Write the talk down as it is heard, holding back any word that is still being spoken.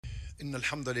إن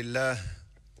الحمد لله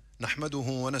نحمده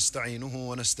ونستعينه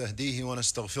ونستهديه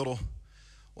ونستغفره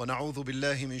ونعوذ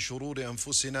بالله من شرور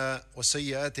أنفسنا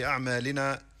وسيئات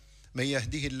أعمالنا. من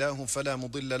يهده الله فلا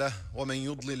مضل له ومن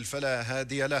يضلل فلا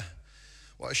هادي له،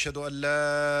 وأشهد أن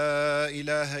لا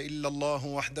إله إلا الله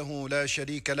وحده لا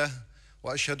شريك له،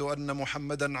 وأشهد أن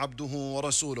محمدا عبده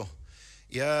ورسوله.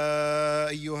 يا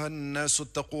أيها الناس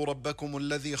اتقوا ربكم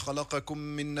الذي خلقكم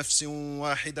من نفس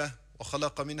واحدة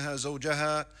وخلق منها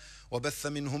زوجها وبث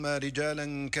منهما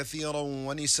رجالا كثيرا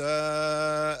ونساء،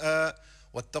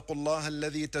 واتقوا الله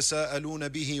الذي تساءلون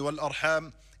به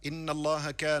والأرحام إن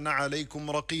الله كان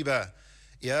عليكم رقيبا.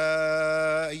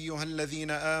 يا أيها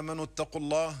الذين آمنوا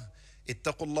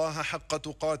اتقوا الله حق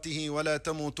تقاته ولا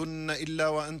تموتن إلا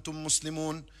وأنتم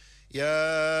مسلمون.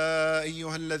 يا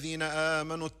أيها الذين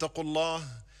آمنوا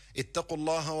اتقوا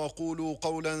الله وقولوا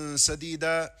قولا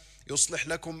سديدا يصلح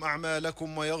لكم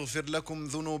أعمالكم ويغفر لكم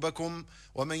ذنوبكم،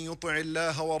 ومن يطع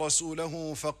الله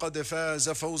ورسوله فقد فاز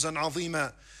فوزا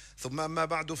عظيما. ثم أما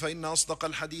بعد، فإن أصدق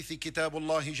الحديث كتاب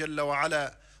الله جل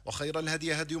وعلا، وخير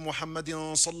الهدي هدي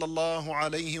محمد صلى الله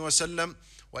عليه وسلم،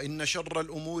 وإن شر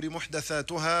الأمور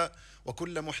محدثاتها،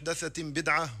 وكل محدثة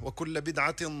بدعة، وكل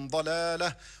بدعة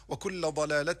ضلالة، وكل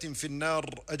ضلالة في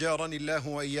النار. أجارني الله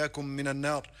وإياكم من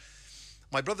النار.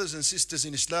 My brothers and sisters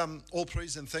in Islam, all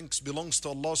praise and thanks belongs to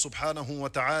Allah subhanahu wa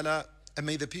ta'ala, and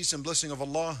may the peace and blessing of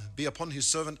Allah be upon His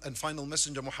servant and final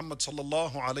messenger Muhammad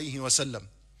sallallahu alayhi wa sallam.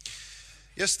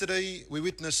 Yesterday we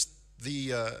witnessed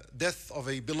the death of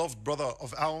a beloved brother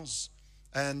of ours,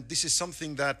 and this is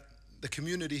something that the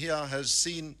community here has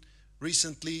seen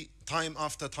recently, time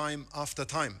after time after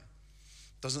time.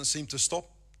 Doesn't seem to stop,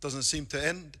 doesn't seem to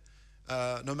end.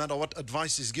 No matter what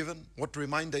advice is given, what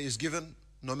reminder is given,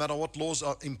 no matter what laws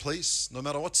are in place, no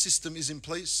matter what system is in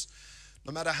place,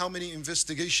 no matter how many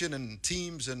investigation and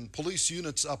teams and police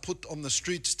units are put on the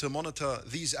streets to monitor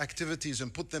these activities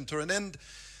and put them to an end,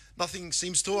 nothing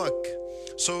seems to work.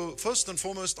 So first and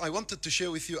foremost, I wanted to share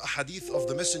with you a hadith of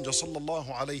the Messenger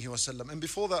sallallahu alayhi wa sallam. And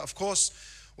before that, of course,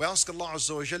 we ask Allah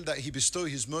Azza wa Jal that He bestow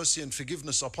His mercy and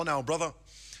forgiveness upon our brother.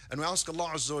 And we ask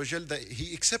Allah Azza wa Jal that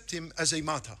He accept him as a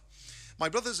martyr. My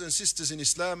brothers and sisters in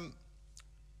Islam,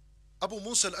 Abu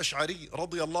Musa al-Ash'ari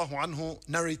radiyallahu anhu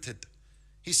narrated.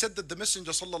 He said that the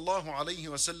Messenger sallallahu alayhi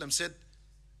wa sallam said,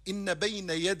 "Inna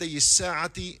bayna yaday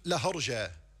as-sa'ati laharja."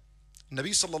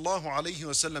 Nabi sallallahu alayhi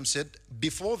wa sallam said,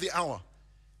 before the hour,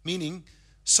 meaning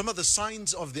some of the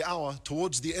signs of the hour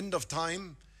towards the end of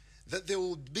time, that there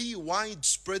will be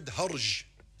widespread harj.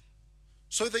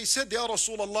 So they said, Ya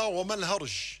Rasulullah, wa mal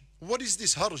harj? What is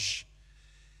this harj?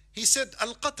 He said,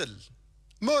 al-qatl,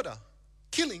 murder,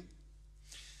 killing.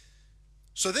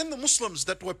 So then the Muslims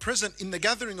that were present in the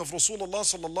gathering of Rasulullah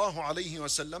sallallahu alayhi wa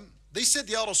sallam, they said,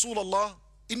 Ya Rasulullah,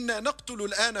 إِنَّا نَقْتُلُ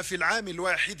الْآنَ فِي الْعَامِ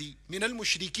الْوَاحِدِ مِنَ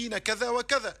الْمُشْرِكِينَ كَذَا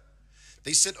وَكَذَا.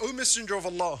 They said, O Messenger of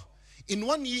Allah, in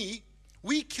 1 year,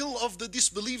 we kill of the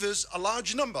disbelievers a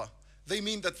large number. They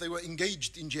mean that they were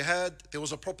engaged in jihad, there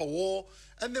was a proper war,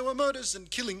 and there were murders and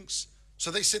killings.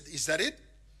 So they said, is that it?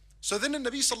 So then the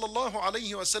Nabi sallallahu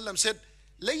alayhi wa sallam said,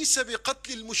 لَيْسَ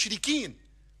بِقَتْلِ الْمُشْرِكِينَ.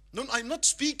 No, I'm not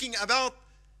speaking about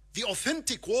the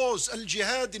authentic wars,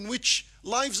 al-jihad, in which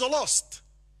lives are lost.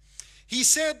 He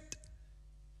said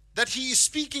that he is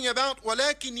speaking about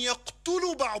وَلَكِنْ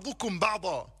يَقْتُلُ بَعْضُكُمْ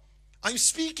بَعْضًا. I'm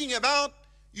speaking about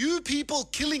you people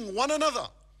killing one another.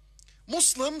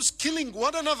 Muslims killing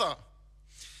one another.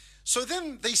 So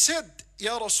then they said,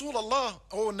 Ya Rasulullah,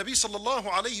 or Nabi sallallahu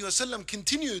alayhi wa sallam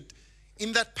continued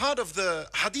in that part of the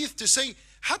hadith to say,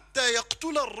 حَتَّى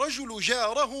يَقْتُلَ الرَّجُلُ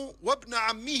جَارَهُ وَابْنَ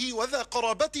عَمِّهِ وَذَا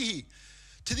قَرَابَتِهِ.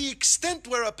 To the extent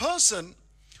where a person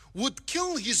would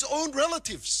kill his own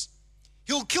relatives.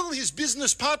 He'll kill his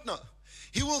business partner.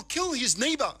 He will kill his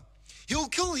neighbor. He will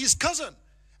kill his cousin.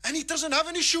 And he doesn't have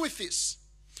an issue with this.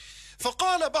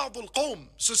 فَقَالَ بَعْضُ الْقَوْمِ.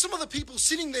 So some of the people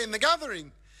sitting there in the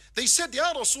gathering, they said,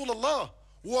 Ya Rasulullah,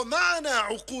 وَمَعَنَا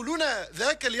عُقُولُنَا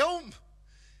ذَاكَ الْيَوْمِ.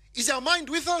 Is our mind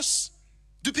with us?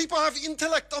 Do people have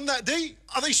intellect on that day?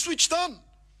 Are they switched on?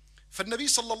 For Nabi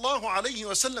sallallahu alayhi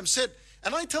wa sallam said,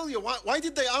 and I tell you, why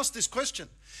did they ask this question?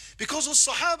 Because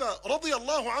the Sahaba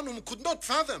radiyallahu anhum could not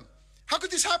fathom. How could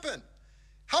this happen?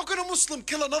 How can a Muslim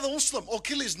kill another Muslim or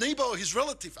kill his neighbor or his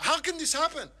relative? How can this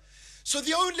happen? So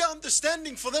the only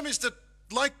understanding for them is that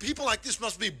people like this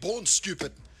must be born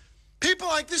stupid. People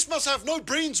like this must have no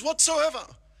brains whatsoever.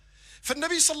 For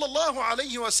Nabi sallallahu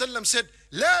alayhi wa sallam said,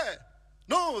 La,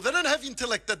 no, they don't have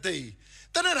intellect that day.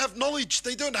 They don't have knowledge,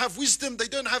 they don't have wisdom, they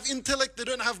don't have intellect, they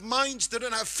don't have minds, they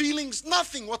don't have feelings,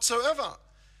 nothing whatsoever.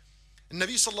 And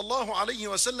Nabi sallallahu alayhi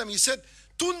wa sallam, he said,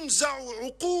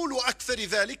 تُنْزَعُ عُقُولُ أَكْثَرِ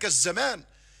ذَلِكَ الزَّمَانِ.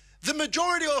 The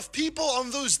majority of people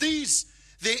on those days,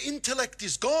 their intellect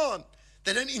is gone.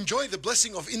 They don't enjoy the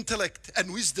blessing of intellect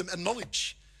and wisdom and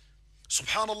knowledge.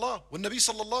 Subhanallah. When Nabi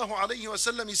sallallahu alayhi wa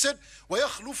sallam, he said,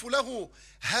 وَيَخْلُفُ لَهُ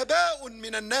هَبَاءٌ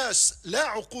مِّنَ النَّاسِ لَا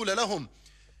عُقُولَ لَهُم.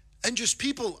 And just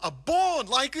people are born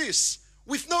like this,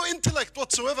 with no intellect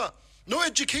whatsoever, no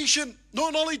education, no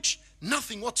knowledge,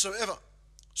 nothing whatsoever.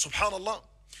 Subhanallah.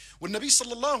 When Nabi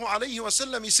sallallahu alayhi wa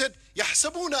sallam, he said,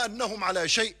 يَحْسَبُونَ أَنَّهُمْ عَلَى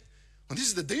شَيْءٍ. And this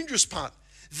is the dangerous part.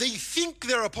 They think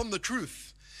they're upon the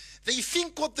truth. They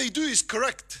think what they do is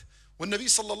correct. When Nabi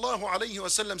sallallahu alayhi wa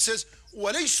sallam says,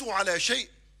 وَلَيْسُوا عَلَى شَيْءٍ,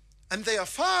 and they are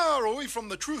far away from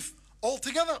the truth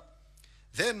altogether.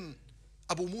 Then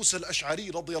Abu Musa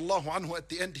al-Ash'ari radiyallahu anhu, at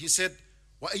the end, he said,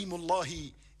 وَأَيْمُ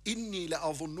اللَّهِ إِنِّي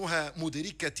لَأَظُنُّهَا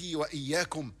مُدْرِكَتِي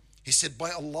وَإِيَّاكُمْ. He said,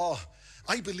 by Allah,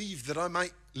 I believe that I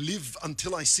might live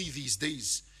until I see these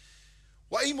days.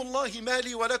 وَأَيْمُ اللَّهِ مَا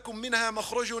لِي وَلَكُمْ مِنْهَا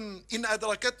مَخْرَجٌ إِنْ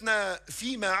أَدْرَكَتْنَا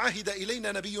فِيمَا عَهِدَ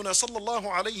إِلَيْنَا نَبِيُّنَا صَلَّى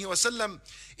اللَّهُ عَلَيْهِ وَسَلَّمْ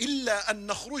إِلَّا أَن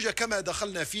نَخْرُجَ كَمَا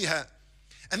دَخَلْنَا فِيهَا.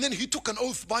 And then he took an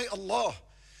oath by Allah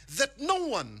that no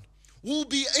one will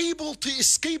be able to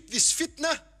escape this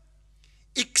fitna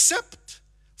except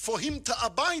for him to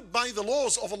abide by the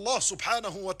laws of Allah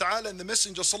subhanahu wa ta'ala and the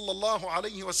Messenger sallallahu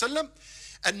alayhi wa sallam,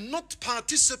 and not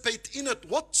participate in it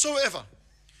whatsoever.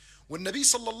 When Nabi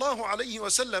sallallahu alayhi wa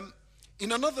sallam,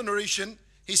 in another narration,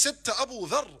 he said to Abu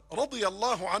Dharr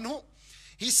radiyallahu anhu,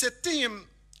 he said to him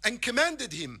and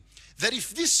commanded him that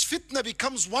if this fitna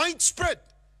becomes widespread,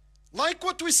 like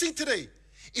what we see today,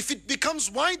 if it becomes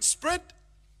widespread,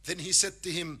 then he said to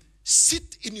him,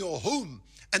 sit in your home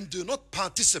and do not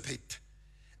participate.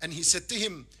 And he said to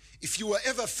him, if you are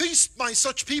ever faced by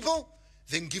such people,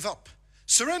 then give up,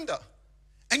 surrender,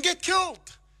 and get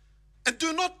killed, and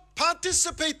do not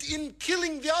participate in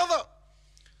killing the other,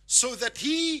 so that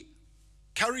he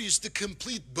carries the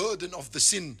complete burden of the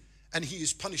sin and he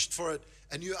is punished for it,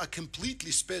 and you are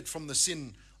completely spared from the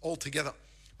sin altogether.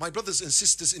 My brothers and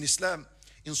sisters in Islam,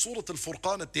 in Surah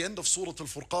Al-Furqan, at the end of Surah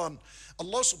Al-Furqan,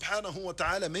 Allah subhanahu wa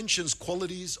ta'ala mentions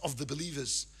qualities of the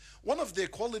believers. One of their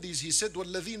qualities, he said,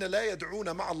 وَالَّذِينَ لَا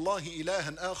يَدْعُونَ مَعَ اللَّهِ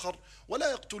إِلَهًا آخَرَ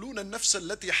وَلَا يَقْتُلُونَ النَّفْسَ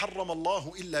الَّتِي حَرَّمَ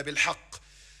اللَّهُ إِلَّا بِالْحَقِّ.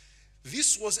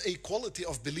 This was a quality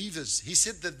of believers. He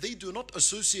said that they do not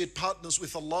associate partners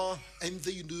with Allah and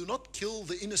they do not kill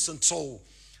the innocent soul.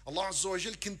 Allah Azza wa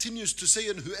Jal continues to say,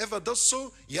 and whoever does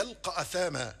so, يَلْقَ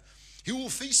أَثَامًا, he will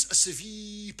face a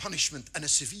severe punishment and a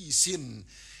severe sin.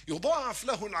 يُضَاعَفْ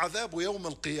لَهُ الْعَذَابُ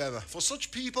يَوْمَ الْقِيَامَةِ. For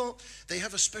such people, they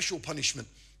have a special punishment.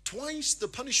 Twice the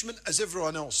punishment as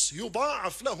everyone else.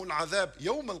 يُضَاعَفْ لَهُ الْعَذَابُ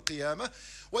يَوْمَ الْقِيَامَةِ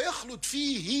وَيَخْلُدْ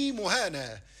فِيهِ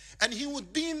مُهَانًا. And he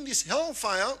would be in this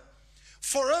hellfire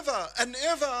forever and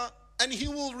ever, and he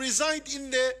will reside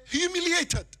in there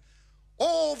humiliated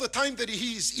all the time that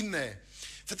he is in there.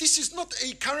 For this is not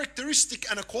a characteristic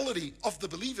and a quality of the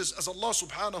believers, as Allah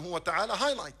subhanahu wa ta'ala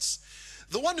highlights.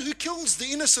 The one who kills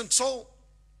the innocent soul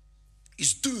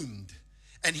is doomed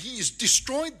and he is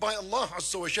destroyed by Allah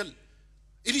Azza wa Jal.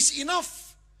 It is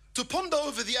enough to ponder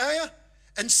over the ayah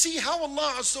and see how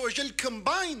Allah Azza wa Jal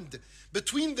combined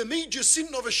between the major sin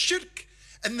of a shirk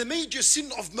and the major sin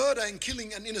of murder and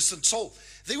killing an innocent soul.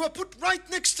 They were put right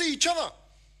next to each other.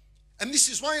 And this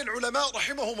is why al-ulama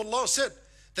rahimahumullah said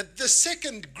that the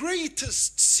second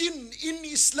greatest sin in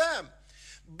Islam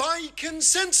by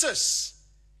consensus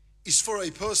is for a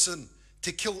person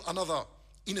to kill another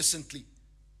innocently.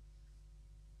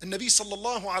 And Nabi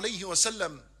sallallahu alayhi wa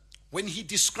sallam, when he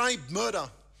described murder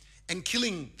and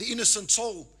killing the innocent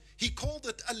soul, he called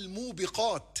it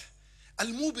al-mubiqat.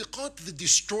 Al-mubiqat, the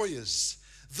destroyers.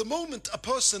 The moment a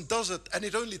person does it, and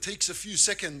it only takes a few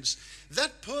seconds,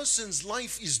 that person's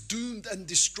life is doomed and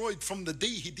destroyed from the day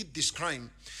he did this crime.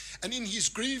 And in his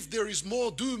grave there is more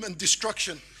doom and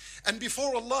destruction. And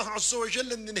before Allah Azza wa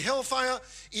Jalla in the hellfire,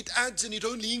 it adds and it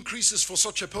only increases for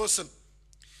such a person.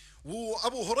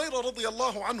 Abu Hurairah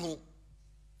radiyallahu anhu,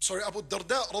 Abu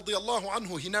Darda radiyallahu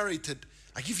anhu, he narrated,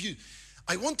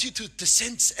 I want you to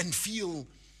sense and feel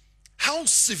how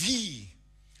severe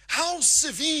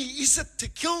is it to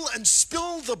kill and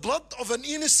spill the blood of an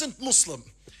innocent Muslim.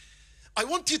 I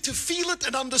want you to feel it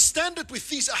and understand it with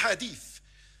these ahadith.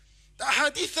 The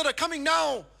ahadith that are coming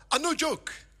now are no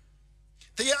joke.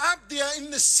 They are in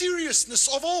the seriousness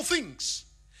of all things.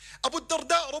 Abu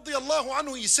Darda radiyallahu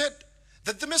anhu, he said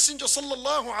that the Messenger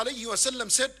sallallahu alayhi wa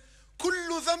sallam said,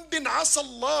 كل ذنب عسى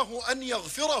الله أن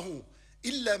يغفره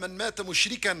إلا من مات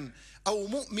مشركا أو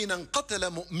مؤمنا قتل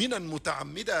مؤمنا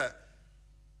متعمدا.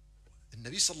 The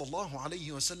Nabi sallallahu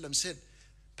alayhi wa sallam said,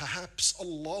 perhaps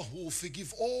Allah will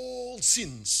forgive all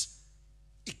sins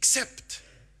except,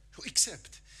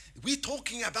 we're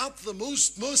talking about the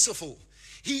most merciful.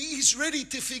 He is ready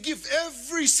to forgive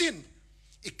every sin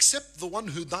except the one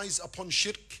who dies upon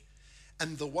shirk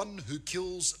and the one who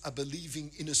kills a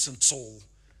believing innocent soul.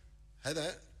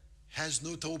 Hada has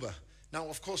no tawbah. Now,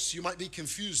 of course, you might be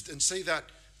confused and say that,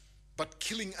 but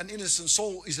killing an innocent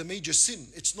soul is a major sin.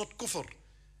 It's not kufr.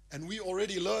 And we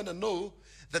already learn and know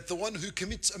that the one who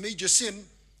commits a major sin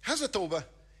has a tawbah.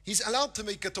 He's allowed to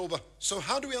make a tawbah. So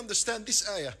how do we understand this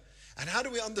ayah? And how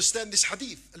do we understand this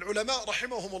hadith? Al-ulama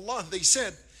rahimahumullah, they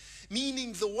said,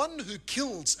 meaning the one who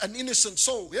kills an innocent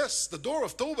soul, yes, the door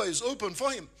of tawbah is open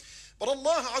for him. But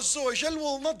Allah Azza wa Jal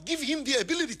will not give him the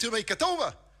ability to make a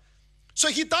tawbah. So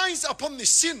he dies upon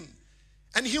this sin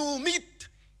and he will meet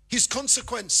his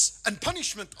consequence and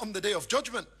punishment on the day of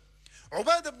judgment.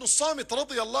 Ubadah ibn Samit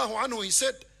radiyallahu anhu, he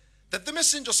said that the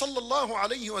Messenger sallallahu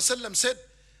alayhi wa sallam said,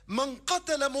 "Man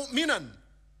qatala mu'minan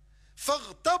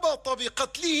فاغتبط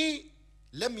بقتله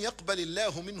لم يقبل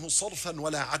الله منه صرفا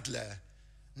ولا عدلا."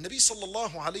 Nabi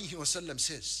sallallahu alayhi wa sallam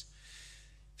says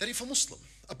that if a Muslim,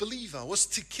 a believer, was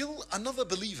to kill another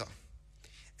believer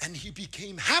and he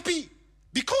became happy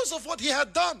because of what he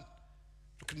had done.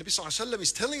 Look, Nabi sallallahu alayhi wa sallam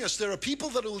is telling us there are people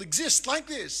that will exist like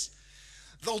this.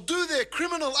 They'll do their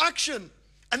criminal action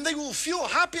and they will feel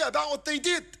happy about what they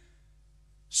did.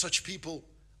 Such people,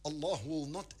 Allah will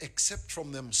not accept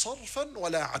from them sarfan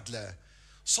wala adla.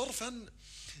 Sarfan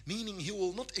meaning He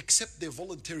will not accept their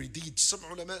voluntary deeds. Some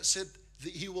ulama said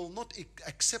that He will not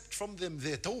accept from them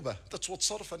their tawbah. That's what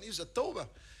sarfan is, a tawbah.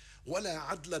 Wala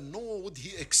adla, nor would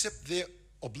He accept their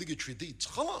obligatory deeds.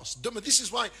 Khalas. This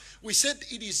is why we said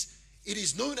it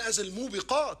is known as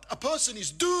al-mubiqat. A person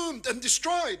is doomed and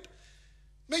destroyed.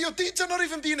 May your deeds are not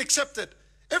even being accepted.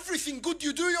 Everything good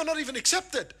you do, you're not even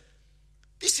accepted.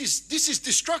 This is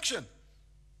destruction.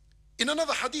 In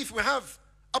another hadith we have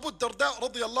Abu Darda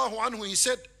radiyallahu anhu, he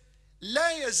said,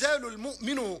 لا يزال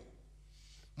المؤمن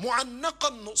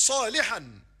معنقا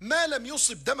صالحا ما لم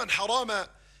يصب دما حراما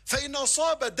فإن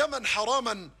أصاب دما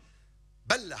حراما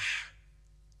بلح.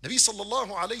 Nabi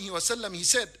sallallahu alayhi wa sallam, he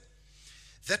said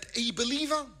that a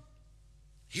believer,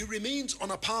 he remains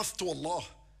on a path to Allah.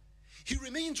 He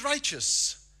remains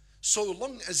righteous so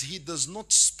long as he does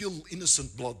not spill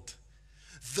innocent blood.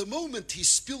 The moment he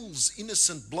spills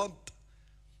innocent blood,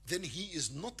 then he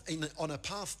is not on a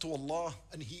path to Allah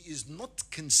and he is not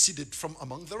considered from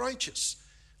among the righteous.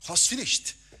 Has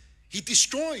finished. He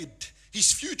destroyed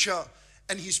his future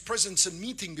and his presence and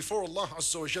meeting before Allah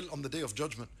Azza wa Jal on the day of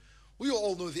judgment. We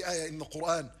all know the ayah in the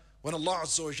Quran when Allah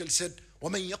Azza wa Jal said,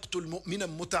 وَمَنْ يَقْتُلْ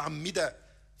مُؤْمِنًا مُتَعَمِّدًا,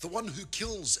 the one who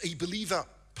kills a believer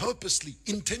purposely,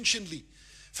 intentionally,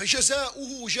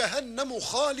 فَجَزَاؤُهُ جَهَنَّمُ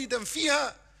خَالِدًا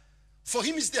فِيهَا, for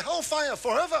him is the hellfire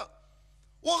forever.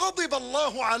 وَغَضِبَ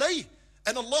اللَّهُ عَلَيْهِ,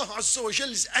 and Allah Azza wa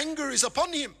Jal's anger is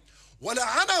upon him.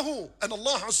 وَلَعَنَهُ, and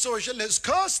Allah Azza wa Jal has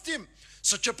cursed him.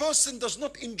 Such a person does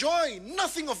not enjoy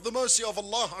nothing of the mercy of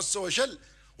Allah Azza wa Jal.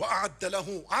 وَأَعَدَّ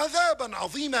لَهُ عَذَابًا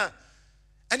عَظِيمًا,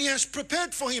 and He has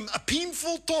prepared for him a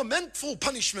painful, tormentful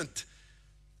punishment.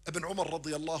 Ibn Umar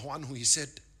radiyallahu anhu, he said,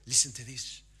 listen to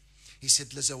this. He said,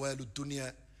 لَزَوَالُ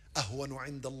الدُّنْيَا أَهْوَنُ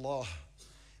عِنْدَ اللَّهِ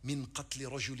مِنْ قَتْلِ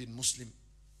رَجُلٍ مُسْلِمٍ.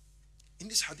 In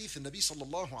this hadith, the Nabi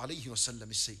sallallahu alayhi wa sallam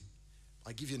is saying,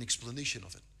 I give you an explanation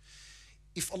of it.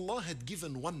 If Allah had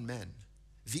given one man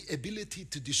the ability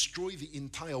to destroy the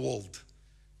entire world,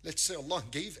 let's say Allah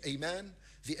gave a man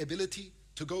the ability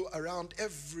to go around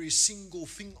every single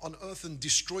thing on earth and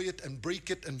destroy it and break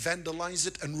it and vandalize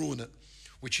it and ruin it,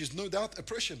 which is no doubt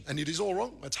oppression, and it is all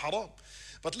wrong, it's haram.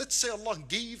 But let's say Allah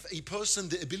gave a person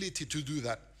the ability to do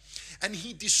that, and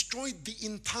he destroyed the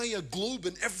entire globe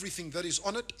and everything that is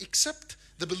on it except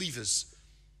the believers.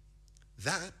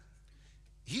 That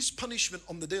his punishment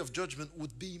on the day of judgment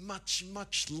would be much,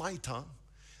 much lighter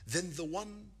than the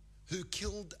one who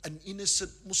killed an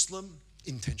innocent Muslim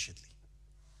intentionally.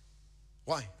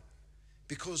 Why?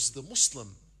 Because the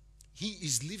Muslim, he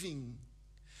is living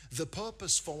the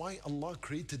purpose for why Allah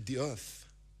created the earth.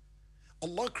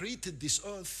 Allah created this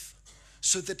earth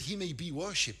so that He may be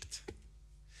worshipped.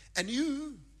 And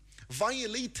you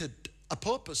violated a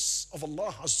purpose of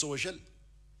Allah Azza wa Jal.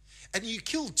 And you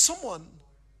killed someone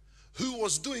who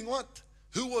was doing what?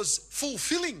 Who was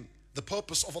fulfilling the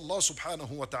purpose of Allah subhanahu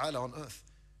wa ta'ala on earth.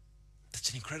 That's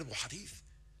an incredible hadith.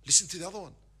 Listen to the other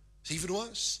one. It's even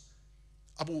worse.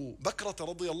 Abu Bakr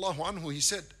radiyallahu anhu, he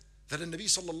said that the Nabi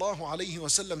sallallahu alayhi wa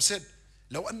sallam said,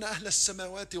 لو أن أهل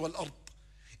السماوات والأرض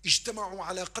اجتمعوا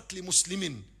على قتل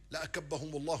مسلم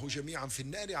لأكبهم الله جميعا في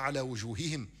النار على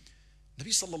وجوههم. Nabi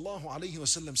sallallahu alayhi wa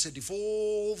sallam said, if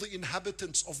all the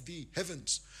inhabitants of the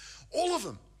heavens, all of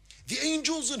them, the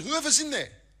angels and whoever's in there,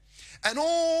 and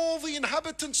all the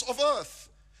inhabitants of earth,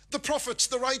 the prophets,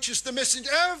 the righteous, the messenger,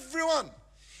 everyone,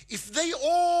 if they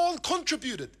all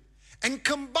contributed and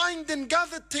combined and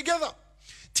gathered together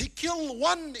to kill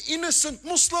one innocent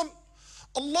Muslim,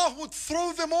 Allah would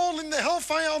throw them all in the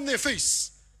hellfire on their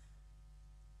face.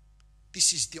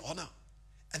 This is the honor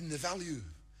and the value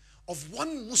of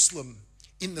one Muslim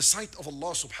in the sight of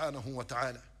Allah subhanahu wa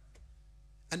ta'ala.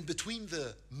 And between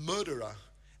the murderer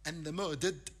and the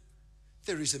murdered,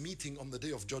 there is a meeting on the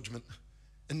Day of Judgment.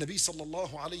 And Nabi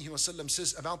sallallahu alayhi wa sallam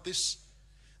says about this,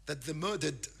 that the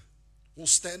murdered will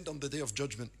stand on the Day of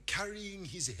Judgment carrying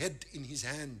his head in his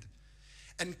hand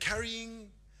and carrying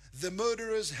the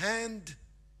murderer's hand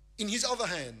in his other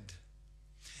hand.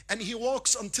 And he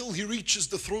walks until he reaches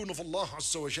the throne of Allah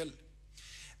Azza wa Jal.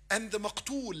 And the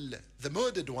maqtul, the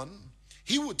murdered one,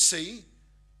 he would say,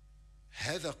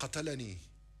 هذا قتلني.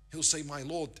 He'll say, my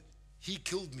Lord, he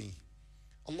killed me.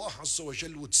 Allah Azza wa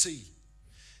Jal would say,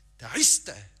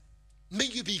 تعست, may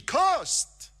you be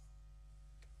cast.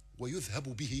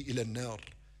 ويذهب به إلى النار.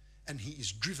 And he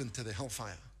is driven to the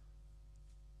hellfire.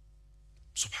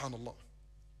 Subhanallah.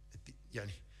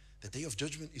 The Day of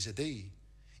Judgment is a day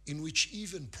in which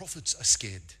even prophets are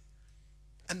scared,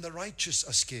 and the righteous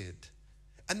are scared,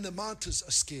 and the martyrs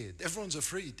are scared. Everyone's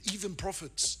afraid, even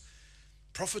prophets.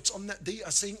 Prophets on that day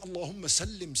are saying, Allahumma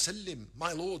sallim, sallim.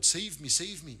 My Lord, save me,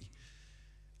 save me.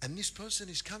 And this person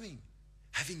is coming,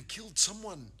 having killed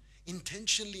someone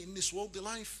intentionally in this worldly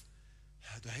life.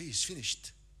 The day is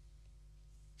finished.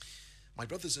 My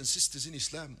brothers and sisters in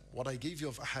Islam, what I gave you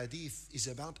of ahadith is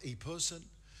about a person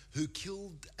who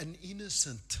killed an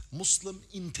innocent Muslim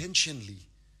intentionally.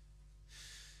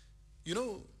 You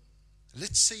know,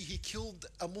 let's say he killed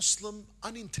a Muslim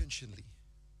unintentionally,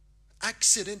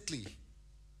 accidentally.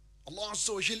 Allah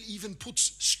Azza wa Jal even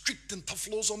puts strict and tough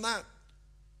laws on that.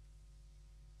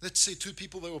 Let's say two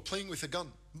people, they were playing with a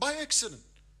gun. By accident,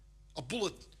 a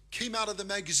bullet came out of the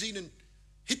magazine and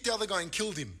hit the other guy and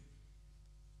killed him.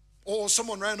 Or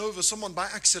someone ran over someone by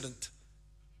accident.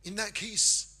 In that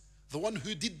case, the one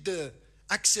who did the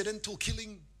accidental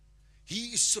killing,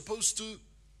 he is supposed to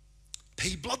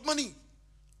pay blood money.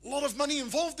 A lot of money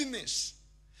involved in this.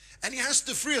 And he has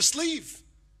to free a slave.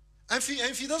 And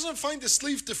if he doesn't find a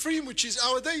slave to free him, which is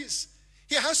our days,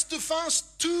 he has to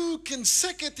fast 2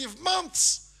 consecutive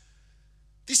months.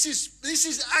 This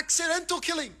is accidental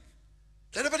killing.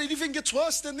 Anybody even gets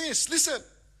worse than this. Listen.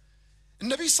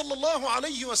 Nabi sallallahu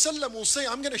alayhi wa sallam will say,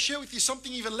 I'm going to share with you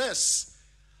something even less.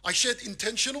 I shared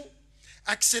intentional,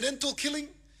 accidental killing.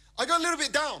 I go a little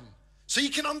bit down so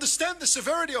you can understand the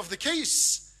severity of the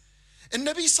case. And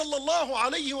Nabi sallallahu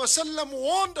alayhi wa sallam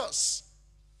warned us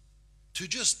to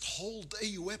just hold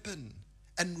a weapon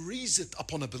and raise it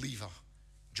upon a believer,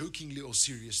 jokingly or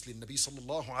seriously. Nabi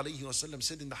sallallahu alayhi wa sallam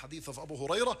said in the hadith of Abu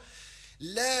Hurairah,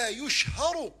 لا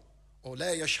يشهر أو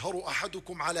لا يشهر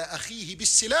أحدكم على أخيه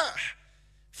بالسلاح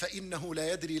فإنه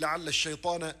لا يدري لعل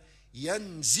الشيطان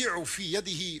ينزع في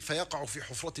يده فيقع في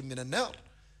حفرة من النار.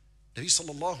 Nabi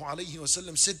sallallahu alayhi wa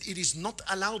sallam said, it is not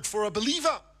allowed for a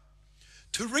believer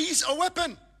to raise a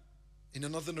weapon. In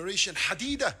another narration,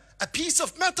 hadida, a piece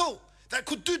of metal that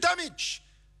could do damage.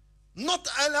 Not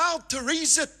allowed to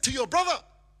raise it to your brother.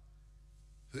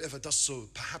 Whoever does so,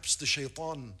 perhaps the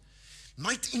shaitan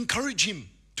might encourage him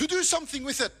to do something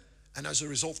with it. And as a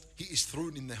result, he is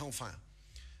thrown in the hellfire.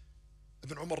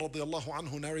 Ibn Umar radiallahu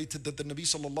anhu narrated that the Nabi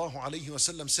sallallahu alayhi wa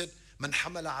sallam said, Man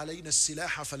hamala alayna as-silaha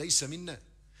falaysa minna.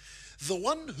 The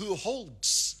one who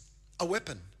holds a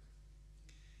weapon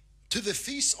to the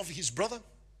face of his brother,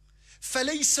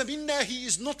 falaysa minna, he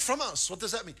is not from us. What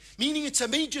does that mean? Meaning it's a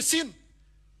major sin.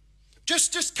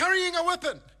 Just carrying a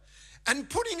weapon and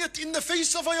putting it in the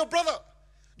face of your brother,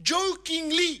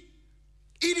 jokingly,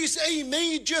 it is a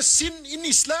major sin in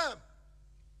Islam.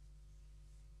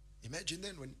 Imagine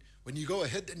then when you go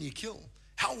ahead and you kill,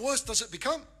 how worse does it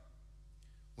become?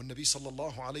 When Nabi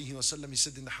sallallahu alayhi wa sallam, he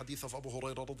said in the hadith of Abu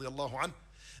Hurairah radiyallahu anhu,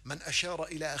 Man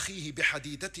ashara ila akhihi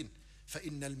bihadidatin fa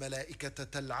inna al-malaikata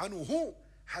tal'anuhu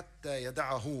hatta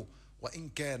yada'ahu wa in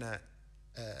kana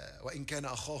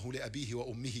akhahu li abihi wa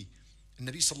ummihi.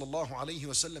 Nabi sallallahu alayhi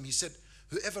wa sallam, he said,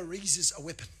 whoever raises a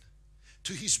weapon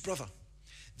to his brother,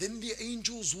 then the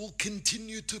angels will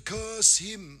continue to curse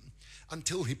him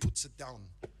until he puts it down.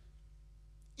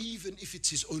 Even if it's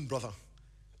his own brother.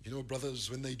 You know, brothers,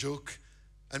 when they joke,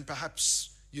 and perhaps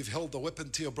you've held a weapon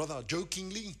to your brother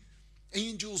jokingly,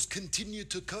 angels continue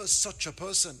to curse such a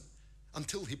person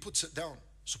until he puts it down.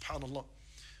 Subhanallah.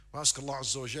 We ask Allah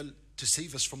Azza wa Jal to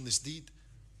save us from this deed.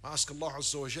 We ask Allah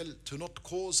Azza wa Jal to not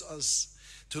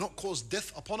cause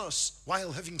death upon us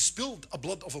while having spilled a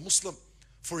blood of a Muslim.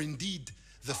 For indeed,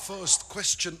 the first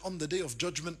question on the Day of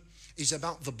Judgment is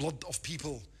about the blood of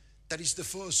people. That is the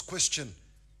first question.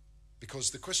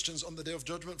 Because the questions on the Day of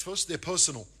Judgment, first, they're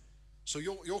personal. So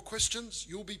your questions,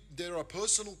 there are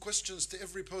personal questions to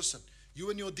every person. You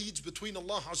and your deeds between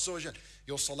Allah Azza wa Jal.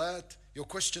 Your salat, your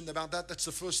question about that, that's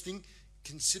the first thing,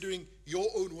 considering your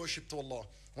own worship to Allah.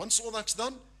 Once all that's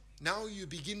done, now you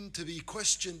begin to be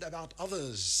questioned about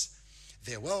others,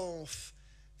 their wealth,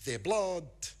 their blood.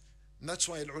 And that's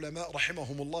why al-ulama,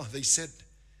 rahimahumullah, they said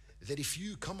that if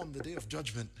you come on the Day of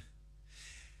Judgment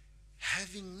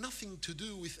having nothing to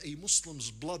do with a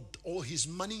Muslim's blood or his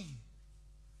money,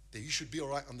 then you should be all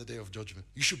right on the Day of Judgment.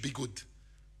 You should be good.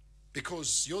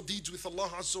 Because your deeds with Allah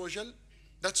Azza wa Jal,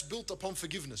 that's built upon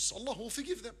forgiveness. Allah will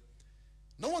forgive them.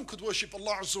 No one could worship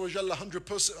Allah Azza wa Jal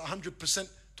 100%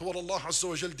 to what Allah Azza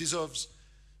wa Jal deserves.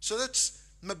 So that's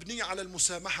mabniya ala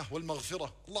al-musamaha wal-maghfirah.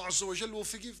 Allah Azza wa Jal will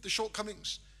forgive the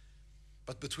shortcomings.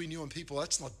 But between you and people,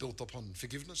 that's not built upon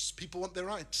forgiveness. People want their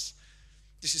rights.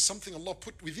 This is something Allah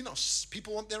put within us.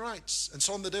 People want their rights. And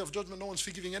so on the Day of Judgment, no one's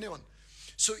forgiving anyone.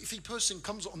 So if a person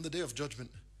comes on the Day of Judgment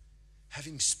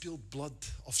having spilled blood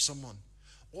of someone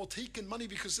or taken money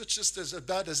because it's just as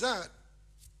bad as that,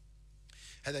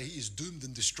 he is doomed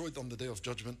and destroyed on the Day of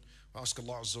Judgment. I ask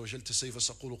Allah Azza wa Jal to save us.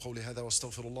 أقول قولي هذا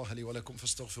واستغفر الله لي ولكم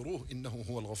فاستغفروه إنه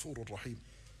هو الغفور الرحيم.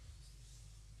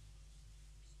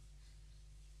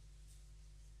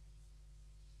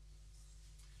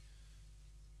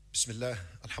 بسم الله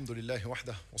الحمد لله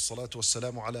وحده والصلاة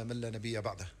والسلام على من لا نبي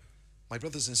بعده. My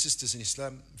brothers and sisters in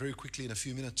Islam, very quickly in a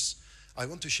few minutes, I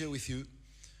want to share with you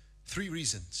 3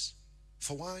 reasons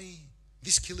for why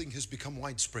this killing has become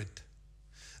widespread.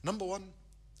 Number 1,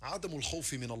 عدم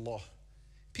الخوف من الله.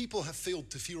 People have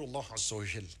failed to fear Allah Azza wa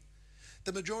Jal.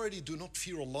 The majority do not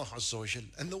fear Allah Azza wa Jal.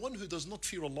 And the one who does not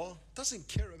fear Allah doesn't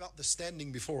care about the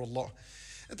standing before Allah.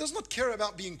 It does not care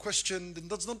about being questioned and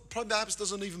perhaps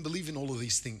doesn't even believe in all of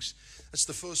these things. That's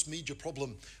the first major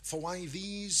problem for why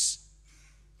these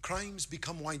crimes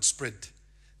become widespread.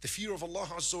 The fear of Allah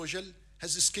Azza wa Jal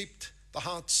has escaped the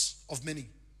hearts of many.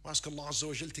 We ask Allah Azza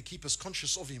wa Jal to keep us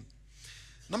conscious of Him.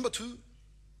 Number 2,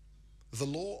 the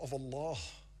law of Allah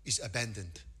is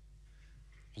abandoned.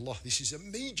 Allah, this is a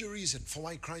major reason for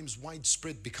why crimes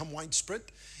become widespread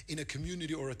in a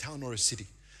community or a town or a city.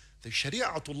 The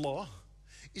Shari'atullah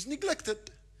is neglected,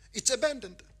 it's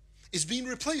abandoned, it's being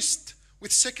replaced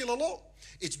with secular law,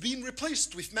 it's being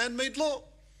replaced with man-made law.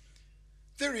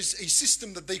 There is a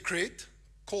system that they create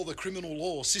called the criminal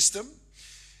law system.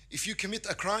 If you commit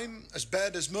a crime as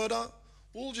bad as murder,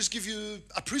 we'll just give you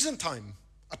a prison time.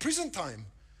 A prison time.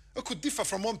 It could differ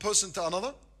from one person to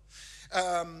another.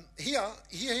 Here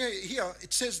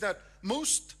it says that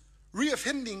most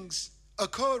reoffendings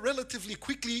occur relatively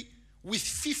quickly with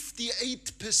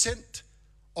 58%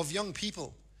 of young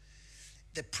people.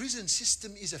 The prison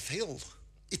system is a fail.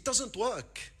 It doesn't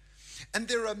work. And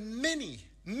there are many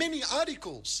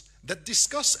articles that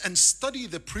discuss and study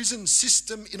the prison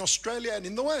system in Australia and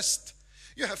in the West.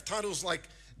 You have titles like,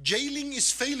 Jailing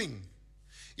is Failing.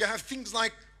 You have things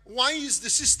like, Why is the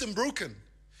system broken?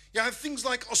 You have things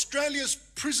like Australia's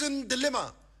Prison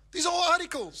Dilemma. These are all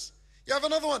articles. You have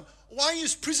another one, Why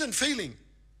is prison failing?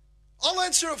 I'll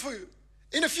answer it for you.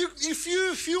 In a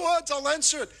few words, I'll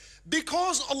answer it.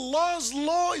 Because Allah's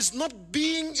law is not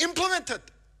being implemented.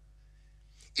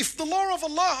 If the law of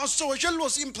Allah Azza wa Jal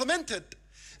was implemented,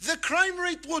 the crime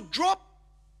rate would drop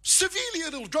severely.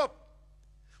 It'll drop.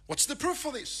 What's the proof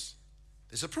for this?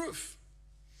 There's a proof.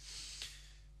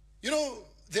 You know,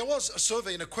 there was a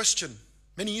survey and a question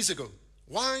many years ago.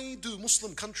 Why do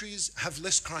Muslim countries have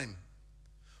less crime?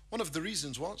 One of the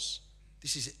reasons was,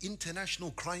 this is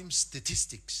International Crime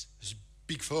Statistics. This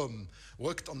big firm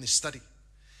worked on this study.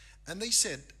 And they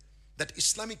said that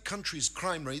Islamic countries'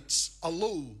 crime rates are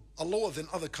lower than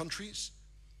other countries.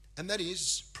 And that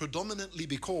is predominantly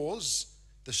because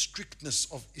the strictness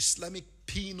of Islamic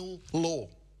penal law.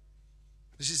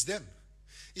 This is them.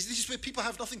 This is where people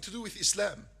have nothing to do with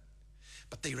Islam.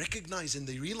 But they recognize and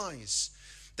they realize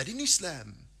that in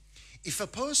Islam, if a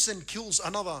person kills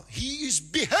another, he is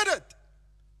beheaded.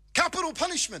 Capital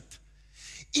punishment.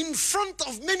 In front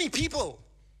of many people.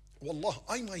 Wallah,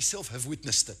 I myself have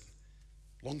witnessed it.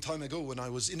 Long time ago when I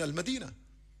was in Al-Madinah.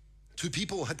 2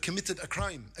 people had committed a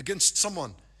crime against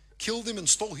someone. Killed him and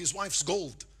stole his wife's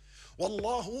gold.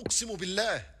 Wallahu uqsimu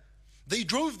billah. They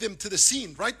drove them to the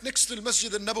scene right next to the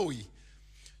Masjid al-Nabawi.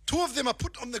 2 of them are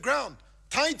put on the ground,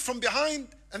 tied from behind,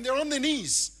 and they're on their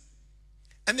knees.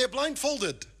 And they're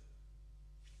blindfolded.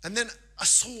 And then a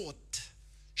sword,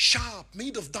 sharp,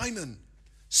 made of diamond,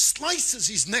 slices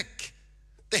his neck.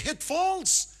 The head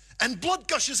falls and blood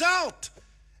gushes out.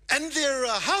 And there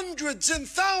are hundreds and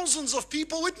thousands of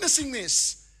people witnessing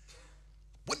this.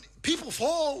 When people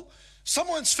fall,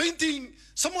 someone's fainting,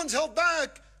 someone's held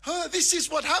back. This is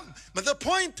what happened. But the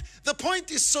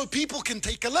point is so people can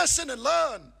take a lesson and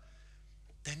learn.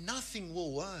 Then nothing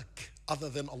will work other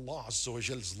than Allah Azza wa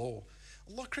Jal's law.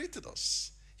 Allah created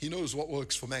us. He knows what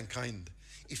works for mankind.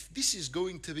 If this is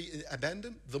going to be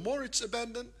abandoned, the more it's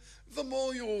abandoned, the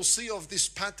more you will see of this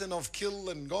pattern of kill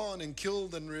and gone and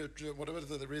killed and whatever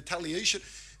the retaliation.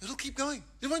 It'll keep going.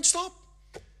 It won't stop.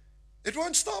 It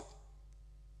won't stop.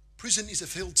 Prison is a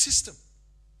failed system.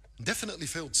 Definitely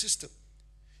failed system.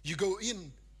 You go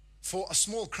in for a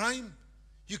small crime,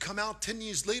 you come out 10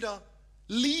 years later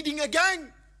leading a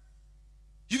gang.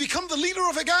 You become the leader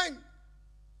of a gang.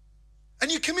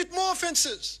 And you commit more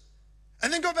offenses.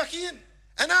 And then go back in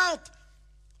and out.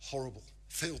 Horrible,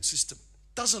 failed system.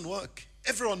 Doesn't work.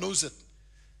 Everyone knows it.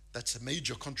 That's a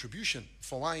major contribution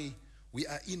for why we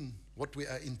are in what we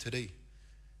are in today.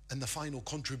 And the final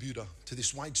contributor to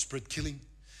this widespread killing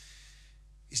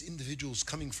is individuals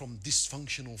coming from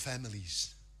dysfunctional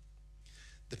families.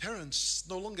 The parents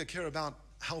no longer care about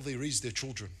how they raise their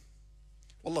children.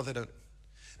 Wallah, they don't.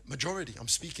 Majority, I'm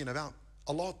speaking about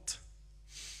a lot.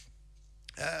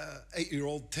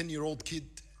 8-year-old, 10-year-old kid,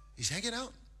 he's hanging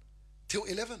out till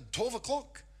 11, 12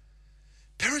 o'clock.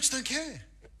 Parents don't care.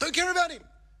 Don't care about him.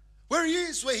 Where he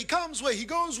is, where he comes, where he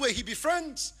goes, where he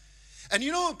befriends. And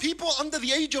you know, people under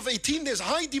the age of 18, there's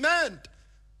high demand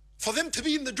for them to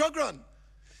be in the drug run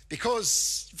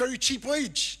because very cheap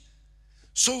wage.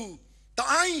 So the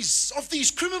eyes of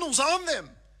these criminals are on them.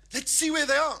 Let's see where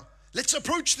they are. Let's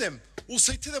approach them. We'll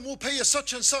say to them, we'll pay you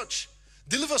such and such.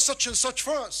 Deliver such and such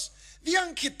for us. The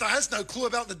young kid that has no clue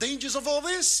about the dangers of all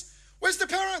this. Where's the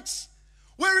parents?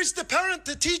 Where is the parent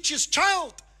to teach his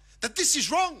child that this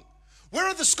is wrong? Where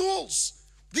are the schools?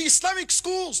 The Islamic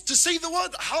schools to say the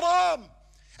word haram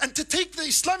and to take the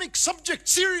Islamic subject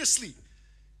seriously.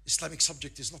 Islamic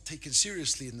subject is not taken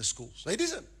seriously in the schools. It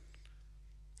isn't.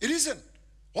 It isn't.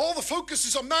 All the focus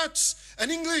is on maths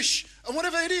and English and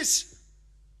whatever it is.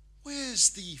 Where's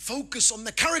the focus on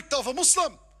the character of a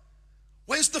Muslim?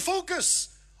 Where's the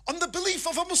focus on the belief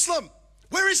of a Muslim?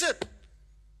 Where is it?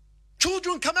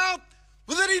 Children come out,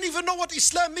 well, they didn't even know what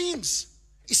Islam means.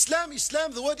 Islam,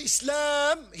 the word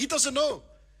Islam, he doesn't know.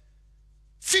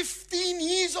 15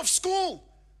 years of school,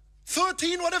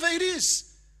 13, whatever it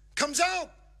is, comes out,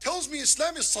 tells me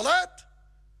Islam is salat.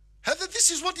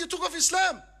 This is what you took of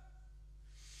Islam.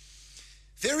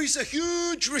 There is a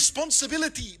huge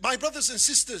responsibility, my brothers and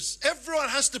sisters. Everyone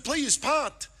has to play his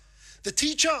part. The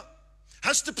teacher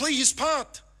has to play his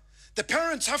part. The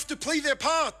parents have to play their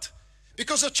part.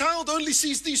 Because a child only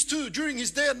sees these two during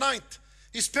his day and night.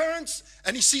 His parents,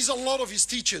 and he sees a lot of his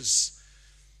teachers.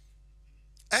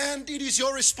 And it is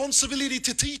your responsibility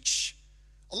to teach.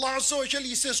 Allah Azza wa Jalla,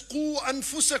 He says, قُوا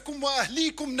أَنفُسَكُمْ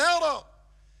وَأَهْلِيكُمْ نَارًا.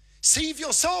 Save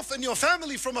yourself and your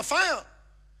family from a fire.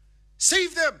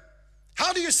 Save them.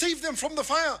 How do you save them from the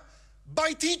fire?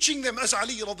 By teaching them, as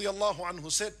Ali radiallahu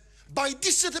anhu said, by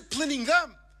disciplining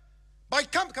them. By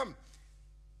come.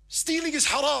 Stealing is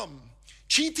haram.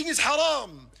 Cheating is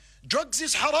haram. Drugs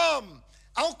is haram.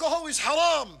 Alcohol is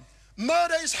haram.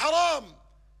 Murder is haram.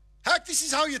 Heck, this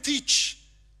is how you teach.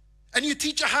 And you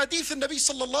teach a hadith in Nabi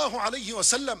sallallahu alayhi wa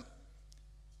sallam.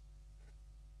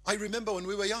 I remember when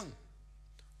we were young,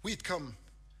 we'd come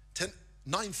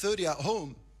 9:30 at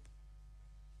home.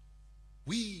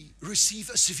 We receive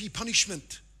a severe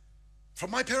punishment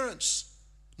from my parents.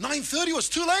 9:30 was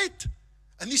too late.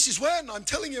 And this is when, I'm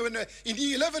telling you, in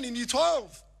year 11, in year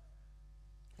 12.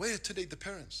 Where today the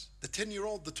parents? The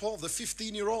 10-year-old, the 12, the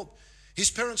 15-year-old.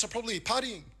 His parents are probably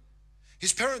partying.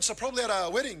 His parents are probably at a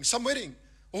wedding, some wedding.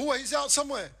 Oh, he's out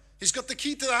somewhere. He's got the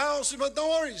key to the house, but no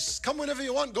worries. Come whenever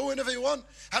you want, go whenever you want.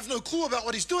 Have no clue about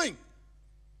what he's doing.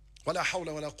 وَلَا حَوْلَ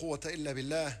وَلَا قُوَّةَ إِلَّا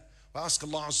بِاللَّهِ. We ask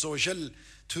Allah Azza wa Jal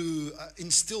to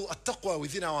instill a taqwa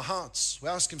within our hearts. We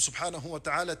ask Him subhanahu wa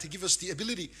ta'ala to give us the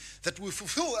ability that we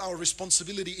fulfill our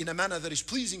responsibility in a manner that is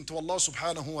pleasing to Allah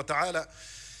subhanahu wa ta'ala.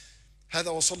 هذا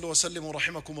وصلوا وسلموا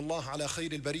رحمكم الله على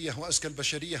خير البرية وأزكى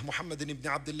البشرية محمد بن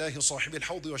عبد الله صاحب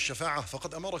الحوض والشفاعة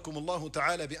فقد أمركم الله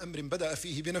تعالى بأمر بدأ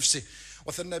فيه بنفسه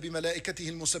وثنى بملائكته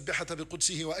المسبحة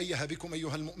بقدسه وأيه بكم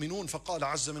أيها المؤمنون فقال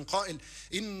عز من قائل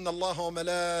إن الله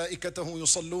وملائكته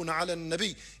يصلون على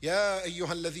النبي يا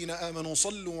أيها الذين آمنوا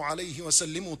صلوا عليه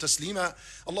وسلموا تسليما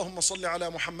اللهم صل على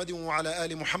محمد وعلى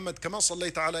آل محمد كما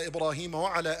صليت على إبراهيم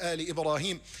وعلى آل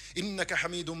إبراهيم إنك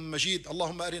حميد مجيد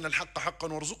اللهم أرنا الحق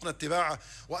حقا وارزقنا اتباعه اتباعه،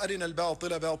 وأرنا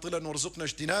الباطل باطلا وارزقنا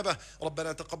اجتنابه.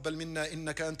 ربنا تقبل منا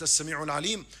إنك أنت السميع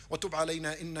العليم، وتب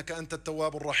علينا إنك أنت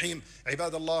التواب الرحيم.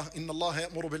 عباد الله، إن الله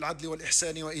يأمر بالعدل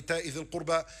والإحسان وإيتاء ذي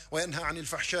القربى وينهى عن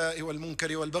الفحشاء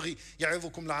والمنكر والبغي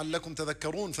يعظكم لعلكم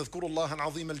تذكرون. فاذكروا الله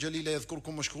العظيم الجليل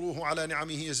يذكركم واشكروه على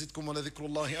نعمه يزدكم ولذكر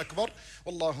الله أكبر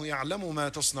والله يعلم ما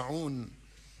تصنعون.